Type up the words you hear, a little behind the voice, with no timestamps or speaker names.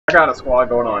I got a squad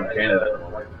going on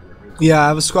Canada. Yeah, I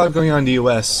have a squad going on to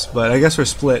US, but I guess we're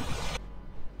split.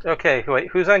 Okay, wait,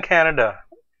 who's on Canada?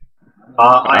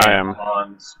 I am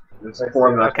on.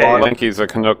 Okay. Lanky's a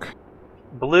Canuck.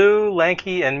 Blue,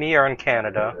 Lanky, and me are in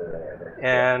Canada.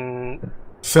 And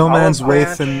Philman's, Olive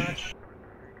Waith, Branch, and...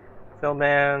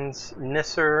 Philman's,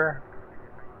 Nisser,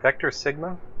 Vector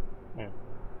Sigma?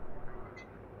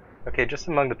 Okay, just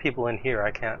among the people in here,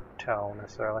 I can't tell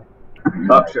necessarily.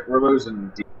 Oh shit, we're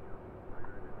losing.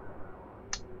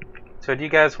 So do you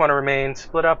guys want to remain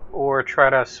split up or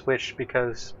try to switch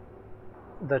because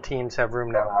the teams have room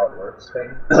now?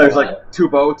 There's like 2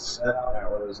 boats.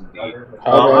 We're losing D.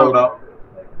 How about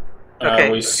Okay.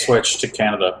 we switch to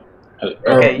Canada?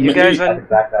 Okay, you guys.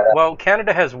 Well,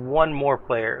 Canada has 1 more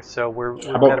player, so we've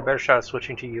got a better shot of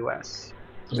switching to US.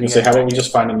 I was going to say, how about we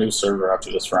just find a new server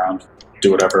after this round?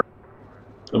 Do whatever.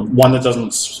 One that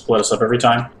doesn't split us up every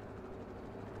time?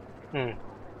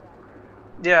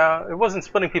 Yeah, it wasn't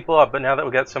splitting people up, but now that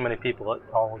we got so many people, it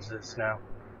always is now.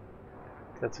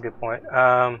 That's a good point.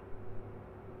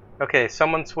 Okay,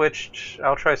 someone switched.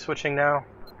 I'll try switching now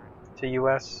to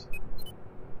US.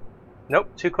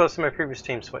 Nope, too close to my previous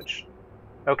team switch.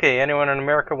 Okay, anyone in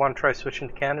America want to try switching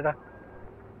to Canada?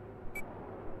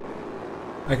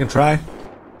 I can try.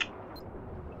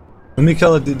 Let me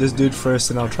kill this dude first,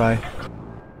 and I'll try.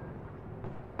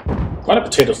 Why do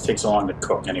potatoes take so long to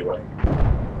cook anyway?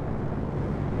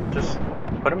 Just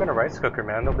put them in a rice cooker,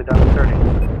 man. They'll be done in 30.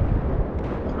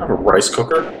 I have a rice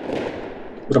cooker?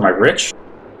 What am I, rich?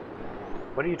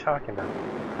 What are you talking about?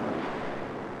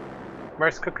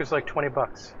 Rice cooker's like 20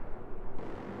 bucks.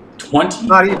 20?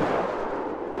 Not even.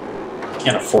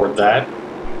 Can't afford that.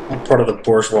 I'm part of the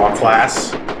bourgeois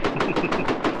class.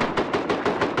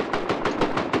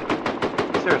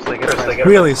 Seriously,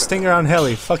 Really, Stinger on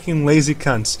heli, fucking lazy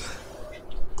cunts.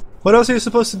 What else are you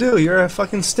supposed to do? You're a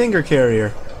fucking Stinger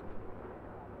carrier.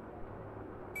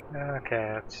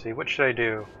 Okay, let's see. What should I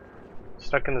do?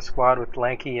 Stuck in the squad with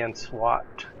Lanky and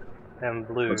SWAT and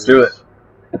Blues. Let's do it.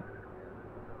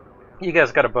 You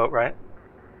guys got a boat, right?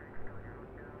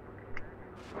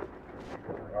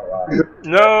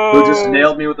 No! Who just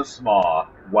nailed me with a smaw.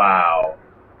 Wow.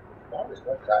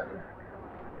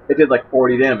 It did like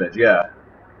 40 damage, yeah.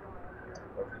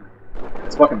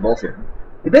 It's fucking bullshit.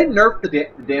 Did they nerf the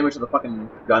damage of the fucking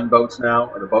gunboats now?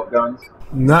 Or the boat guns?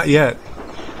 Not yet.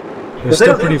 They're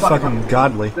still pretty fucking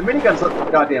godly. The miniguns aren't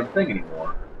the goddamn thing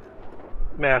anymore.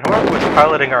 Man, whoever was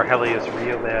piloting our heli is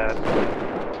real bad.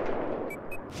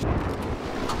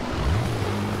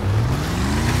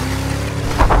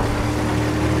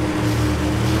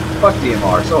 Fuck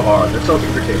DMR, so hard. They're so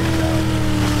irritating now.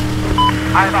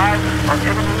 I have eyes on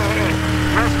enemy AA.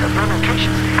 Risk of your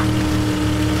location.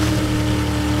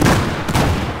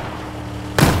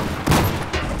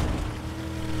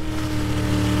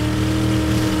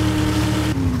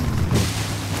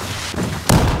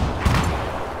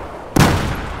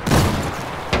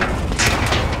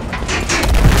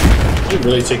 You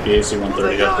really take the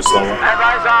AC-130 at this level? Have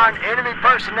eyes on enemy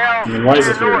personnel. I mean, why is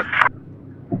it here?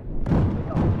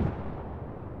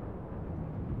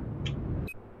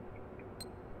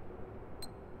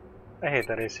 I hate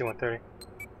that AC-130.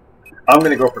 I'm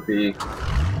gonna go for B.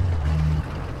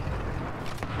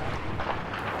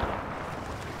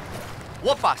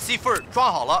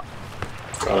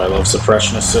 God, I love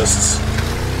suppression assists.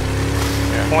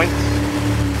 Yeah. Points.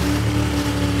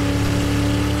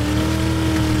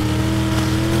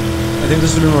 I think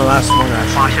this is gonna be my last one,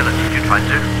 actually.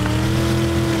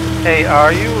 Hey,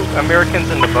 are you Americans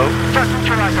in the boat? Just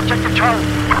neutralize objective Charlie.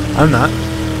 I'm not.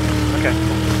 Okay.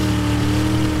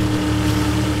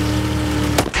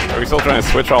 Are we still trying to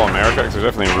switch all America? Because there's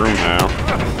definitely room now.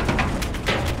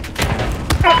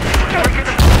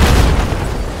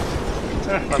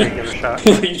 Let me give it a shot.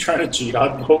 Are you trying to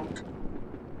jihad boat?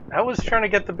 I was trying to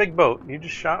get the big boat. You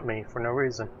just shot me for no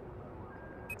reason.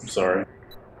 I'm sorry.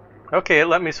 Okay,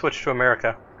 let me switch to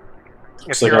America.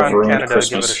 Looks If like you're I've on ruined Canada,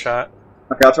 Christmas. give it a shot.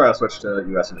 Okay, I'll try to switch to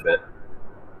US in a bit.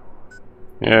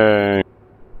 Yay.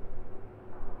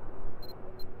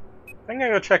 I'm gonna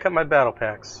go check out my battle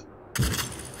packs.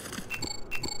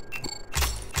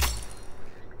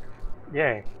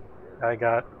 Yay. I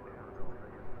got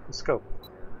the scope.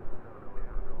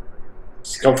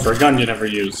 Scope for a gun you never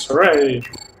use. Hooray!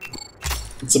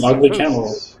 It's some ugly camo.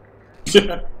 Boosts.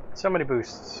 So many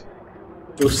boosts.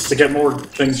 Boosts to get more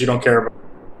things you don't care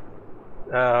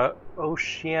about.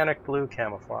 Oceanic blue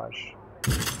camouflage.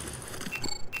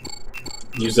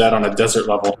 Use that on a desert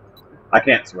level I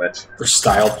can't switch. for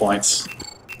style points.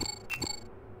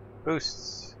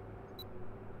 Boosts.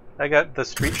 I got the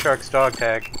Street Sharks dog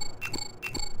tag.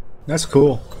 That's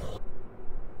cool.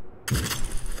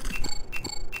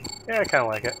 Yeah, I kind of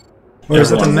like it. Or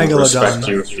is it the Everyone will respect Megalodon?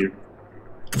 you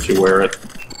if you wear it.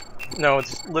 No,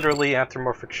 it's literally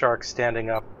anthropomorphic sharks standing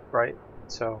up, right?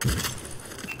 So,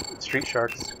 street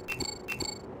sharks.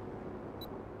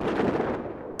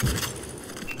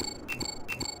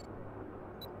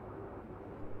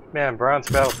 Man, bronze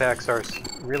battle packs are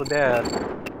really bad.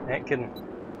 I ain't kidding.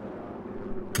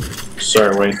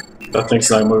 Sorry, wait. That thing's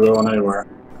not going anywhere.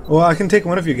 Well, I can take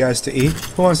one of you guys to E.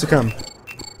 Who wants to come?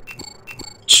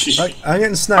 I'm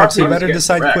getting sniped, so you better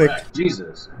decide quick.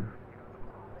 Jesus.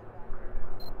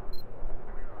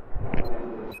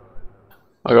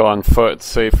 I'll go on foot, it's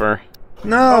safer.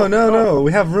 No, no.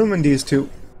 We have room in these two.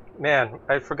 Man,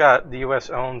 I forgot the U.S.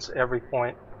 owns every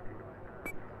point.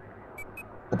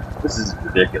 This is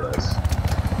ridiculous.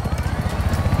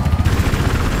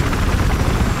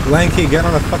 Lanky, get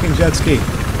on a fucking jet ski.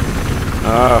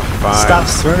 Oh, fine. Stop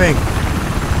swimming.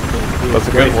 That's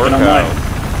a good Wait, workout.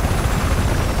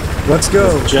 Let's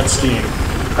go. Jet skiing.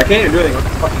 I can't even do anything.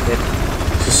 What the fuck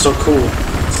is This is so cool.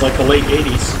 It's like the late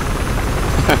 80s.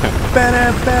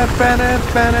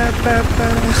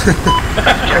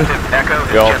 Objective Echo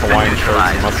We all has have just been Hawaiian shirts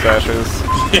and neutralized. mustaches.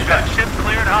 Yeah. Ship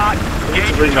cleared hot. They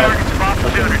need to Engage bring back targets of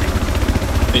opportunity.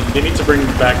 They need to bring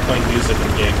back playing music in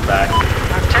the game back.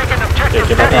 I'm taking objective Yeah,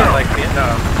 give up Yeah, Echo. like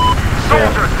Vietnam.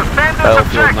 Soldiers, defend this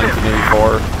Battlefield objective.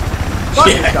 1984. Fuck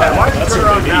this guy. Why did you That's turn what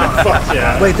around they now? need. Fuck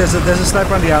yeah. Wait, there's a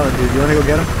sniper on the island, dude. You wanna go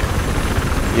get him?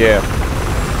 Yeah.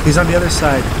 He's on the other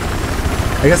side.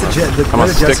 I guess the I'm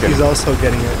other jet sticking. ski's also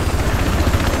getting it.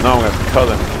 No, I'm gonna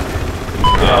cut him.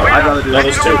 I'd rather do No,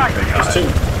 this. there's two. There's two.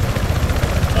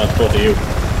 Both of you.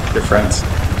 You're friends.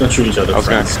 Don't shoot each other, I was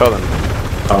gonna friends. cut him.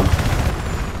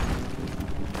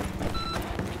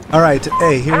 Alright,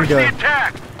 hey, here we Push go. the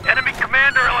attack. Enemy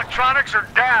commander electronics are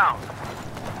down.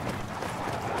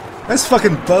 This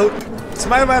fucking boat. It's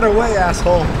my right of way,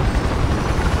 asshole.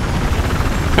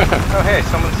 Oh, hey,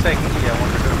 someone's taking E. I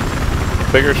wonder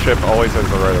who. Bigger ship always has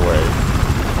the right of way.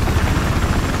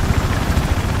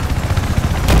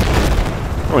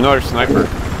 Oh, another sniper.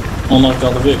 Unlocked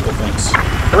all the vehicle things.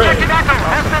 Objective Echo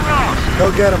has been lost.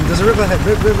 Go get him. There's a rip ahead.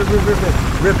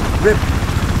 Rip.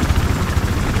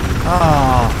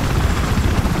 Ah.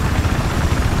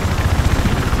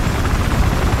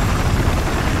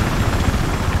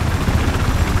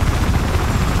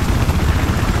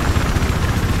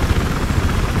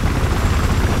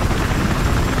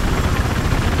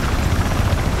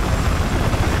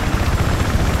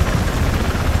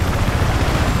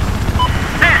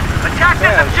 Attack this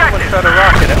Man, someone objective. shot a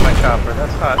rocket at my chopper.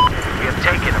 That's not We have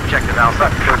taken objective Alpha.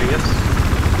 courteous.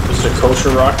 Is it a kosher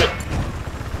rocket?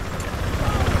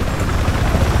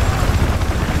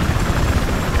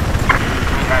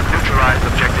 We have neutralized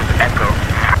objective Echo.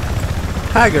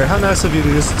 Hager, how nice of you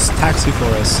to just taxi for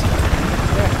us.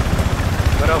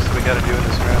 What else do we gotta do in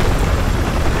this round?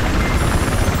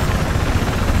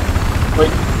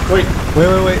 Wait. Wait.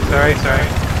 Sorry.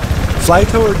 Fly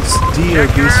towards D or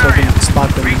B so I can spot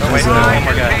them. Oh, wait, because, no, one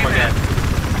more guy.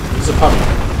 He's a puppy.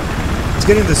 it's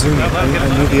getting the zoom. No, I let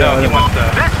him need the no, he other. wants the...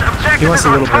 This objective He wants is a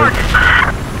on little bird. target.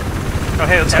 Oh,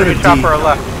 hey, Let's go enemy to D. chopper our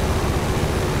left.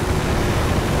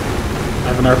 I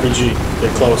have an RPG.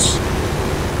 Get close.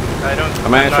 I don't...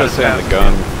 I'm not actually as saying the fast.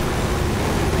 gun.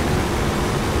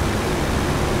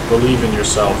 Believe in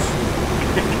yourself.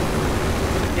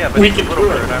 Yeah, but We it's can a little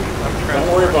do it. bird. I'm trying.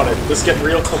 Don't worry about it. Just get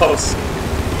real close.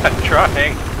 I'm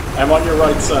trying. I'm on your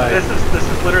right side. This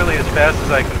is literally as fast as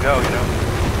I can go, you know.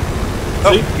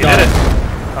 Oh, See? you No. did it.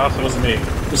 It Awesome. wasn't me.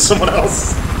 It was someone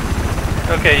else.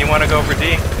 Okay, you want to go for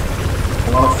D? I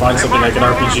want to find something like an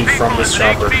RPG from this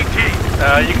chopper.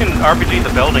 You can RPG the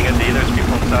building at D. There's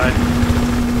people inside.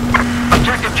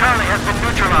 Objective Charlie has been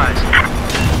neutralized.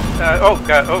 Oh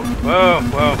god. Oh,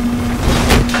 whoa.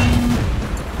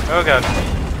 Oh god.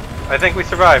 I think we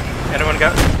survived. Anyone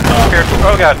got scared?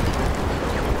 Oh god.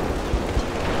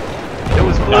 It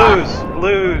was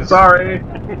blues. Sorry.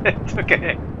 It's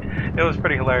okay. It was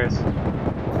pretty hilarious.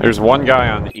 There's one guy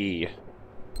on E.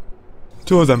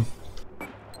 Two of them.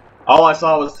 All I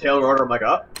saw was tail rotor. I'm like,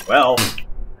 oh, well,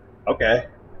 okay.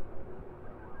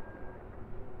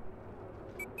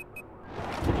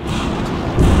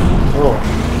 Oh,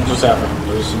 what just happened?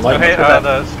 There's some light. Okay,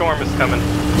 the storm is coming.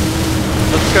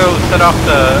 Let's go set off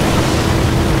the...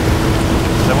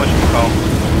 Is that what you call?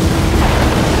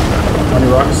 How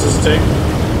many rockets does it take?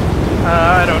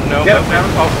 I don't know, Yeah, but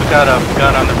we've also got a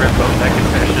gun on the rib boat that can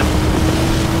finish it.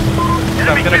 So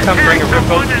I'm gonna come bring a rib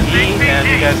boat to E, and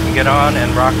you guys can get on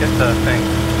and rocket the thing.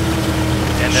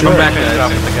 And then Sure. we'll finish it off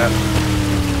with the gun.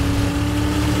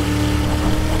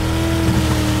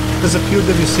 There's a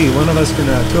POWC. Two of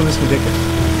us can take it.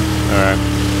 Alright.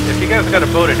 If you guys got a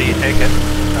boat at E, take it.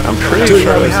 I'm pretty Dude,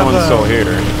 sure yeah, we that have, someone's still here.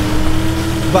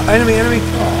 But enemy.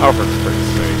 Oh, for Christ's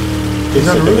sake. It's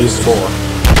on like the at roof. least 4.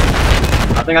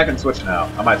 I think I can switch now.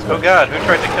 I might switch. Oh god, who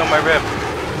tried to kill my rib?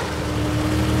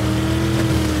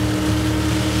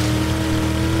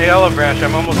 Hey, Olive Branch,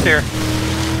 I'm almost here.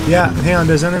 Yeah, hang on.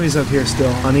 There's enemies up here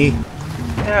still on E.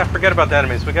 Yeah, forget about the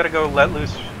enemies. We gotta go let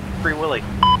loose Free Willy.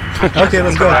 Okay,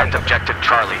 let's go. Select objective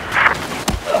Charlie.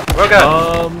 Oh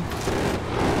god.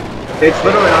 It's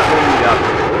literally not letting me out.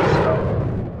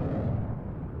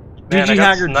 Man, GG I got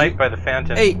Haggard sniped by the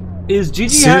Phantom. Hey, is GG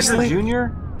Seriously? Haggard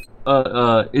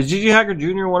Jr.? Is GG Haggard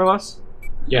Jr. one of us?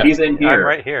 Yeah. He's in here. I'm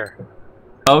right here.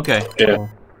 Okay. Yeah.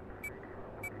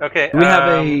 Okay, Do we have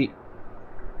a...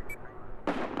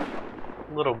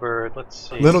 Little Bird, let's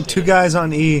see. Little 2 guys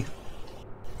on E.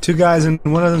 2 guys, and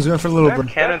one of them's going for Do I Little have Bird.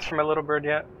 cannons for my Little Bird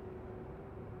yet?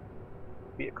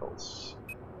 Vehicles.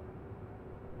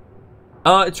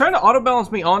 It's trying to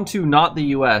auto-balance me onto not the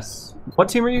US. What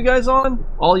team are you guys on?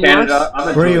 All US? Canada. I'm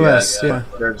in We're Juliet, US, yeah.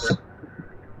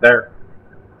 They're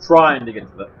trying to get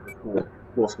to the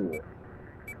cool school.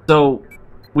 So,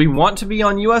 we want to be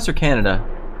on US or Canada?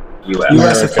 US.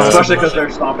 US if possible. Especially because they're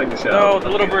stomping the show. No, the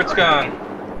Little Bird's gone.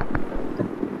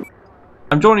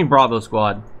 I'm joining Bravo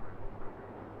Squad.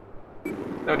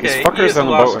 Okay, These he fuckers is a on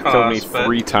the lost boat have killed me cause, but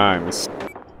 3 times.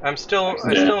 I still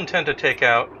intend to take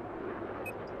out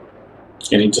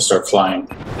You need to start flying.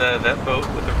 that boat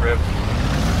with the rib.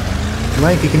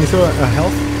 Mikey, can you throw a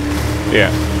health?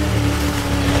 Yeah.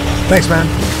 Thanks, man.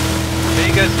 What are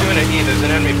you guys doing at E? There's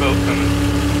an enemy boat coming.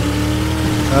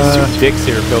 These 2 dicks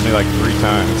here killed me like 3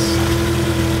 times.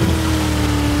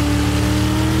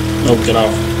 Oh, get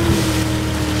off.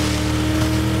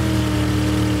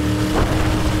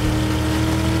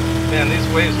 Man, these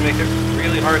waves make it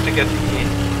really hard to get to E.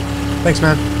 Thanks,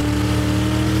 man.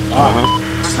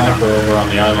 Sniper over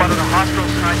on the One island. of the hostile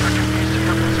snipers refused to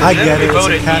come inside. I get it. It's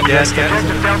Voted a cat E, nest. yeah.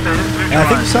 Objective Delta is I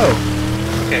think neutralized. so.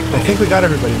 Okay, I cool. think we got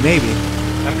everybody. Maybe.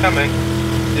 I'm coming.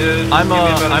 Dude, I'm give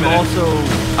me about a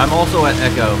minute. I'm also at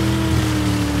Echo.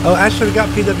 Oh, actually, we got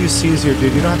PWCs here,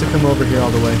 dude. You don't have to come over here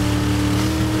all the way.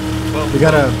 Well, We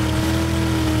gotta.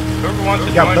 whoever wants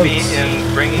to we got join me boats. in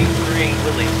freeing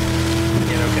Willy,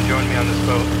 can join me on this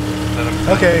boat. That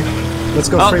I'm Okay. coming. Let's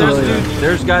go Oh, free there's Willy then. dude,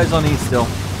 there's guys on E still.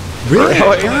 Really? Oh, Oh,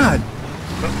 wait. God.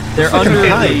 They're Fucking under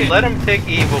high. the... Let him take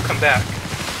E. We'll come back.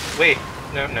 Wait.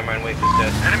 No, never mind. Wait, he's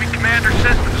dead. Enemy commander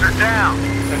systems are down.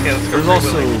 Okay, let's go. There's Free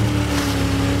also... Willy.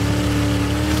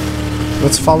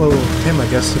 Let's follow him, I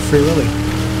guess, to Free Willy.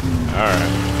 Alright.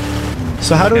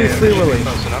 So how do we Okay, Free that should be Willy?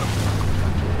 close enough.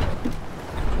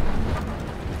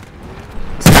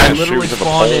 I literally Shoot to the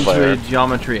spawned pole into there. a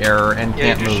geometry error and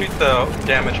Yeah, can't you move. shoot the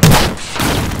damage button.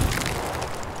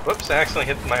 Whoops, I accidentally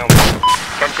hit my own.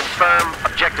 Can confirm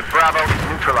objective Bravo is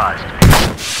neutralized.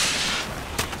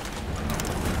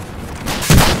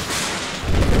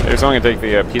 They're just only gonna take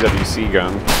the PWC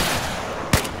gun.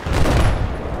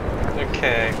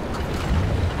 Okay.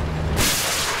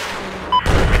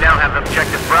 We now have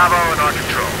objective Bravo in our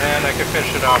control. And I can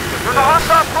finish it off with There's a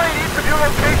hostile plane east of your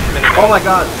location. minigun. Oh my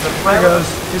god. There he goes.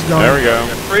 He's gone. There we go.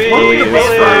 Free Willy Willy!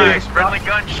 is Advised, friendly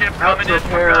gunship Out coming to in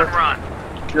for repair. gun run.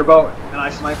 Your boat, and I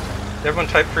sniped. Everyone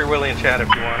type Free Willy in chat if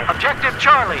you want it. Objective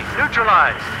Charlie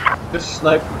neutralized. Just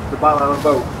sniped the bottom of the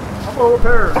boat. I'm over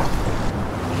repair.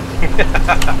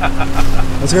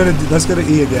 Let's go to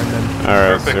E again then.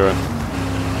 Alright, let's Perfect. do it.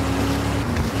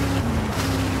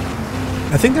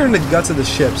 I think they're in the guts of the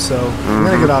ship, so I'm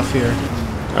gonna get off here.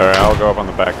 Alright, I'll go up on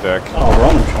the back deck. Oh,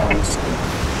 Roman clones.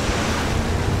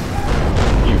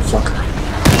 You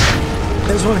fucker.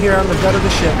 There's one here on the gut of the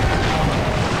ship.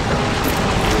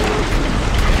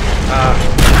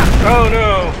 Oh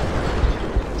no!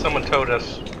 Someone towed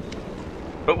us.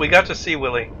 But we got to see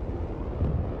Willy.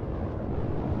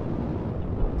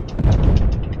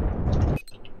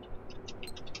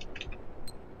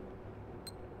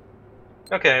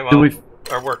 Okay, well,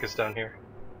 our work is done here.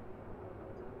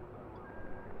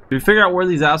 Did we figure out where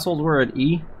these assholes were at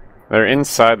E? They're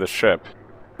inside the ship.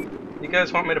 You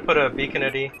guys want me to put a beacon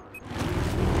at E?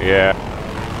 Yeah.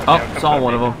 Oh, Yeah, saw come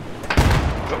one on, of them.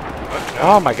 What? No.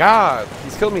 Oh my god!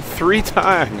 He's killed me 3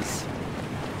 times!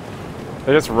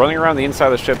 They're just running around the inside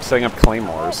of the ship setting up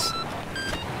claymores.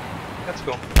 That's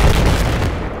cool.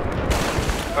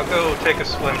 I'll go take a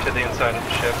swim to the inside of the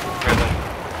ship rather than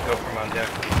go from on deck.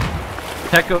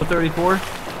 Techo 34?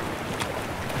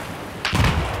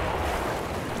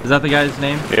 Is that the guy's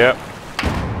name? Yep.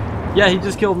 Yeah, he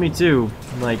just killed me too.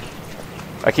 Like,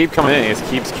 I keep coming in, he just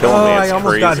keeps killing Oh, me. I It's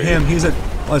almost crazy. got him. He's at.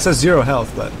 Well, it says 0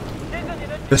 health, but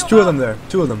there's 2 of them there.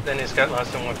 2 of them. Then he's got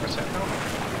less than 1%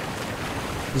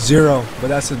 health. 0, but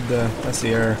that's the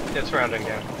error. It's rounding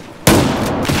down.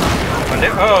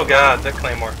 Oh god, that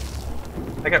claymore.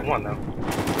 I got one though.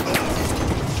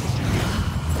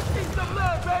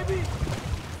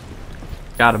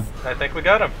 Got him. I think we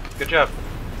got him. Good job.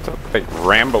 They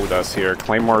Rambo'd us here.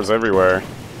 Claymores everywhere.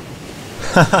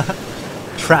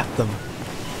 Trap them.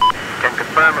 Can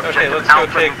confirm Okay, objective let's go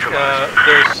Alpha take, neutralized.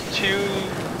 there's 2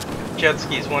 jet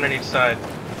skis, one on each side.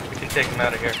 We can take them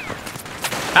out of here.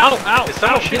 Ow! Ow! Is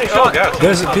someone ow, shooting? get Oh shot. god,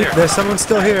 There's someone's still here. there's someone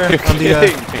still here You're on the kidding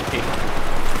me.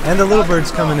 and the little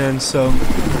bird's coming in. So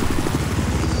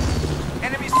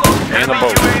And a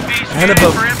boat. and a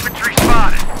boat. For infantry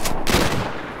spotted.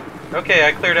 Okay,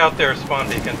 I cleared out their spawn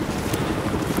beacon.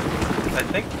 I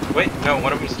think. Wait, no,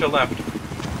 one of them's still left.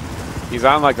 He's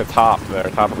on like the top there,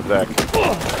 top of the deck.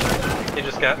 He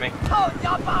just got me.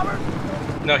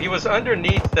 No, he was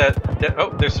underneath that. Oh,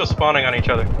 they're still spawning on each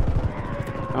other.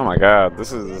 Oh my god,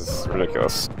 this is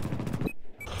ridiculous.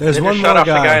 There's They one just more shot off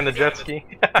the guy guy. in the jet ski.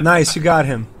 Nice, you got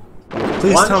him.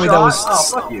 Please One tell me shot? that was. Oh,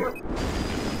 fuck you.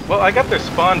 Well, I got their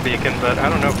spawn beacon, but I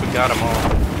don't know if we got them all.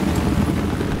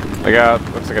 I got,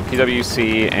 looks like a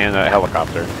PWC and a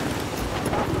helicopter.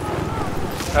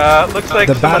 Looks like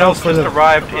The someone battle else for just the-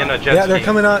 arrived in a jet Yeah, ski. they're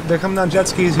coming on. They're coming on jet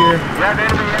skis here We have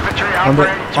enemy infantry on the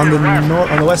operating to your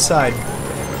left. on the west side.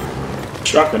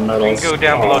 Shotgun We medals. can go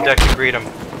down below deck and greet them.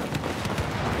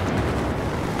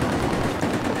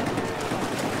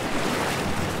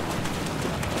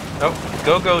 Oh,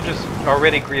 Go-Go just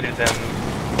already greeted them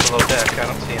below deck. I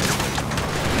don't see him.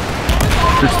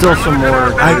 There's still some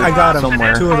more. I got him.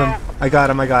 Somewhere. 2 of them. I got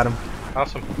him.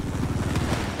 Awesome.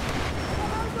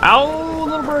 Ow,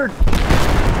 little bird!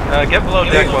 Get below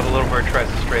deck while the little bird tries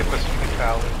to strafe us from the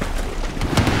tower.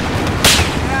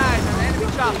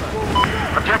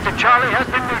 Objective Charlie has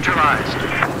been neutralized.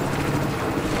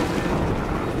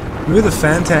 Maybe the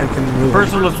Fantan can move.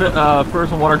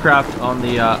 Personal watercraft on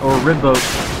the or rib boat.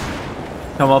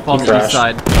 Come up on He the east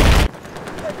crashed. side.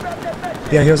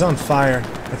 Yeah, he was on fire.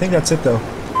 I think that's it though.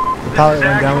 The pilot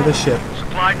went down with the ship.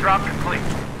 Supply drop complete.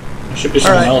 There should be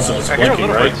someone Alright. else that's I hear a blinking,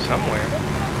 little right? bird somewhere.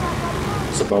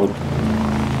 It's a boat.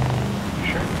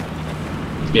 Sure.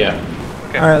 Yeah.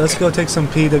 Okay. All right, let's go take some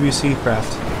PWC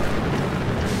craft.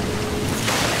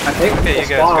 I think Okay, we'll you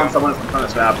guys spawn go. on someone that's trying to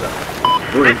stab them.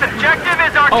 Moving. This objective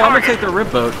is our Oh, I'm gonna target. take the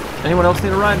rib boat. Anyone else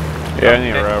need a ride? Yeah, I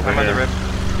need Okay, a row over I'm on the here. rib.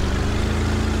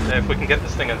 If we can get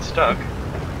this thing unstuck.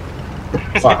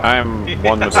 Fuck. I'm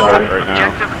one with start right now.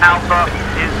 Objective Alpha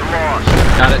is lost.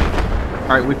 Got it.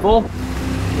 Alright, we full?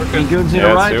 We're Any good. goons need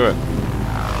Yeah, a let's ride? do it.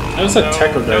 How does that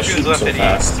tech guy no goons shooting left so at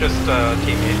fast? east, just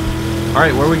teammate.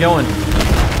 Alright, where are we going?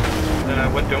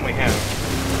 What don't we have?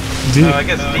 D. I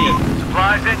guess D.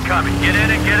 Supplies incoming. Get in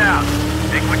and get out.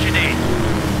 Take what you need.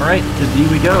 Alright, to D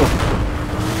we go.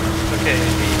 Okay, D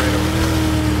right over there.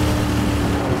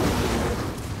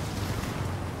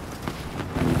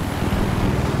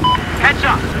 Heads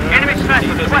up. Enemy D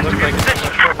specialist doesn't west look of your like position.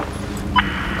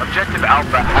 Objective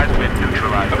Alpha has been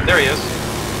neutralized. Oh, there he is.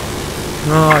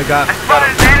 Oh, I got I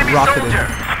spotted an enemy rocketed. soldier.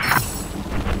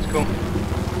 It's cool.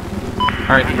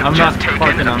 Alright, We have I'm just not taken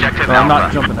parking on, objective or I'm not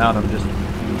Alpha. jumping out, I'm just...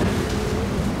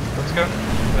 Let's go.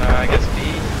 I guess D.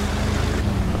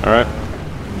 Alright.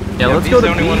 Yeah, let's B's go to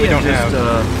the B only one we and don't just,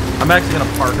 have. I'm actually gonna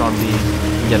park on B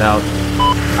and get out.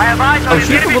 I have eyes on Oh, an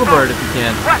shoot the enemy little bird soldier if you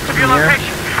can. west of In your the air.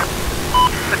 location.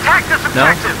 Attack this No?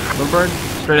 objective. Little bird?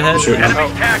 Straight ahead? Shoot. Enemy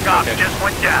Oh, tag off okay. just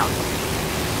went down.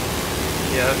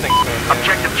 Yeah, that thing's going down.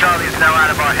 Objective Charlie is now out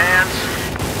of our hands.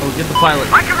 Oh, get the pilot.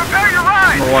 I can repair your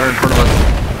ride. More water in front of us.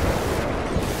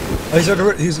 Oh,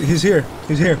 he's here.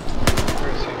 He's here.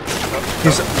 Where is he? Oh,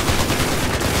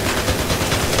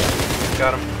 He's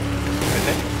got him. I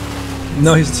think.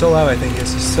 no, he's still out. I think he's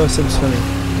so swimming.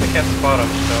 I can't spot him,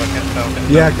 so I can't tell him.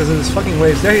 Yeah, because of his fucking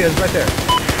waves. There he is, right there.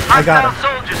 I got him.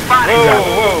 Hostile soldier spotted.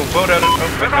 Whoa, boat out of. Oh,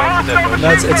 but no, it's a dead boat.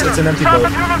 No, it's an empty boat.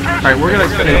 Alright, we're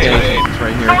gonna We're take gonna A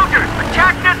right here. Soldiers,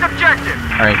 attack this objective.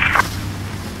 Alright.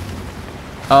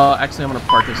 Actually, I'm gonna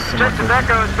park this somewhere. Objective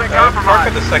Echo has been Park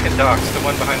at compromised. the second docks, the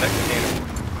one behind that container.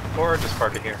 Or just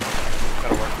park it here.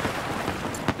 That'll work.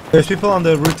 There's people on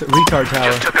the retard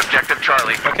tower. Just took objective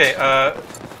Charlie. Okay,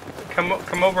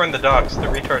 come over in the docks. The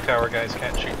retard tower guys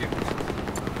can't shoot you.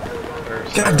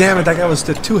 God damn it! That guy was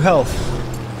to 2 health.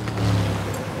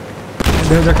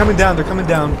 They're coming down. They're coming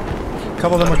down. A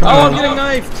couple of them are Oh, I'm coming getting down.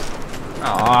 knifed!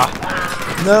 Aw.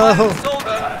 No.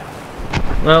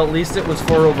 Well, at least it was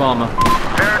for Obama.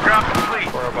 Paragraph complete.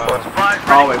 Or about. Supplies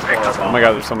ready Always for pickup. horrible. Oh my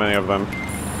god, there's so many of them.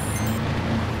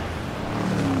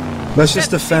 Let's just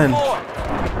defend.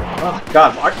 Oh,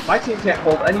 God, my team can't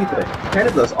hold anything.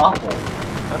 Canada's awful.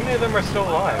 How many of them are still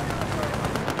alive?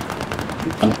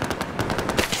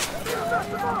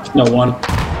 No one.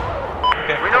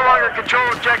 Okay. We no longer control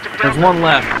objective There's Delta. one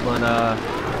left, but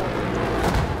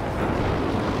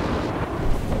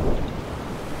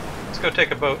Let's go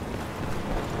take a boat.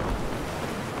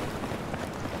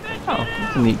 oh,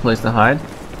 that's a neat place to hide.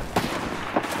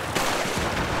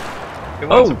 Who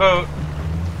wants Oh. a boat?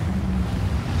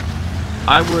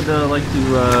 I would like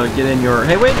to get in your.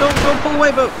 Hey, wait! Don't pull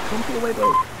away, boat! Don't pull away,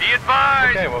 boat! Be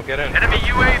advised. Okay, we'll get in. Enemy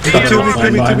UAV. Me too, me inbound.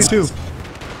 too, me too, me too.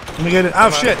 Let me get it. Oh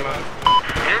Come on, shit! come on.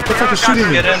 What the fuck is shooting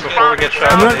me? Get in before we get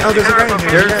shot. I'm running. Oh, there's a guy in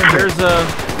here. There's a.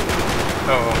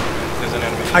 Oh, there's an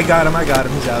enemy. I got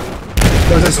him. He's out.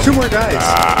 There's 2 more guys.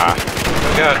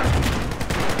 Oh god.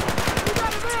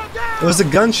 It was the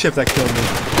gunship that killed me.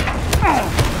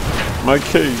 My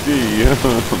KD.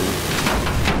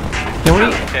 Can we?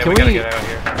 Okay, Can we gotta we? get out of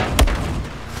here.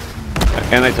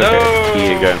 And I took No. it.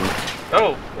 E again.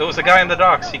 Oh, it was a guy in the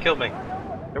docks. He killed me.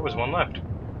 There was one left.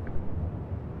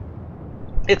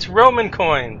 It's Roman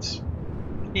coins.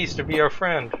 He used to be our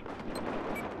friend.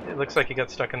 It looks like he got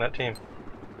stuck in that team.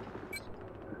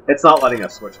 It's not letting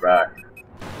us switch back.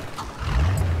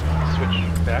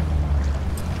 Switch back.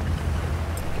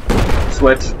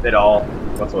 Switch at all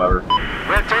whatsoever.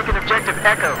 We're taking objective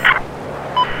Echo.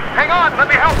 Hang on, let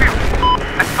me help you.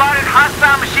 I spotted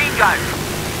hostile machine guns.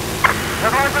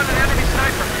 Have eyes on an enemy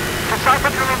sniper. Decipher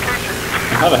your location.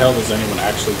 How the hell does anyone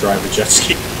actually drive a jet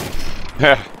ski?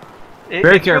 Very It's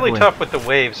really carefully. tough with the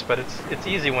waves, but it's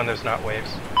easy when there's not waves.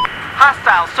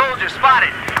 Hostile soldier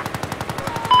spotted.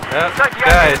 Looks like you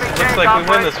Guys, have it looks like we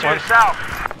win this one. Yourself.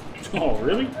 Oh,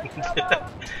 really?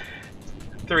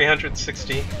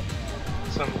 360.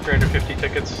 Some 350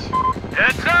 tickets.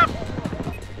 Heads up.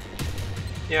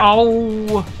 Yeah.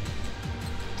 Oh!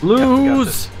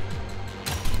 Lose!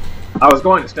 I was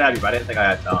going to stab you, but I didn't think I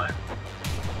had time.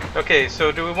 Okay,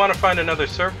 so do we want to find another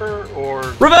server or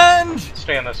Revenge!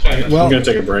 stay on this? Stay on this? Well, I'm gonna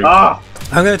take a break. Ah!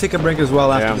 I'm gonna take a break as well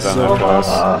Yeah, after I'm this done. is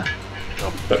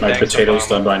over. Bet my Thanks, potatoes Obama.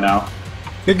 done by now.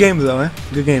 Good game though, eh?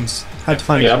 Good games. Had to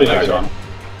find Yeah, I'll be it. back on.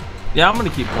 Yeah, I'm gonna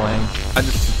keep playing. I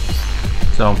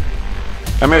just. So.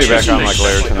 I may be back on like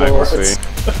later tonight. We'll see.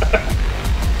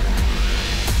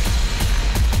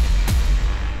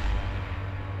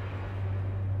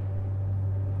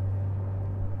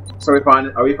 So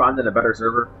are we finding a better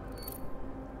server?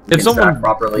 We If can stack someone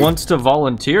properly? wants to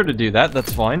volunteer to do that,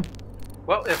 that's fine.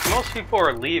 Well, if most people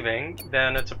are leaving,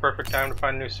 then it's a perfect time to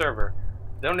find a new server.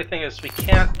 The only thing is we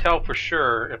can't tell for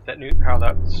sure if how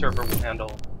that server will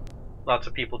handle lots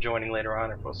of people joining later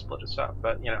on if we'll split us up.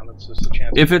 But, you know, that's just a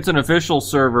chance. If it's an official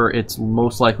server, it's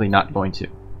most likely not going to.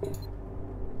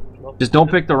 Well, Just don't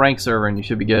pick the ranked server and you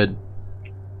should be good.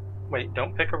 Wait,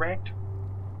 don't pick a ranked?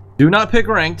 Do not pick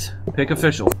ranked, pick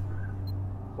official.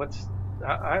 What's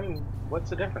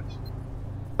the difference?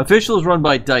 Official is run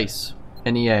by DICE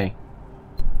and EA.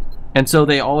 And so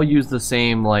they all use the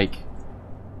same, config.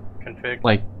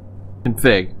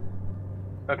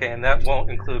 Okay, and that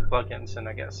won't include plugins, and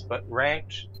I guess. But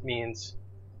ranked means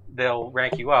they'll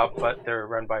rank you up, but they're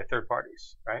run by third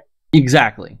parties, right?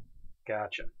 Exactly.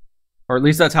 Gotcha. Or at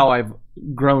least that's how I've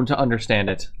grown to understand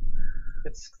it.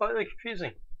 It's slightly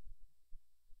confusing.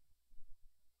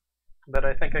 But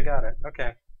I think I got it.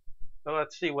 Okay. So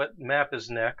let's see what map is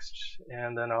next,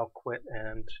 and then I'll quit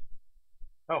and...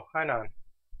 Oh, Hainan.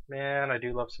 Man, I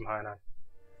do love some Hainan.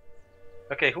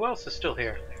 Okay, who else is still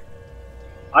here?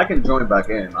 I can join back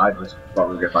in. I just thought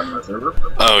we were gonna find another server.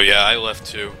 Oh yeah, I left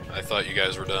too. I thought you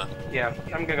guys were done. Yeah,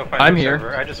 I'm gonna go find I'm a here.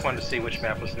 server. I just wanted to see which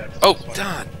map was next. Oh, This one.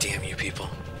 god damn you people.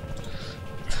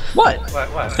 What?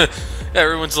 What?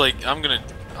 Everyone's like,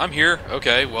 I'm here.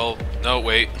 Okay, well, no,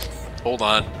 wait. Hold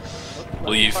on. Let me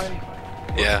Leave. find-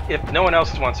 Yeah. If no one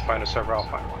else wants to find a server, I'll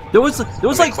find one. There was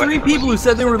like 3 people who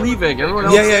said they were leaving. Everyone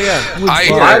else. Yeah. I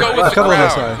Well, go with a the couple of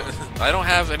us crowd. are. I don't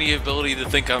have any ability to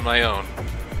think on my own.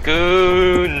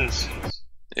 Goons!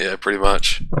 Yeah, pretty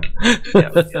much. Yeah.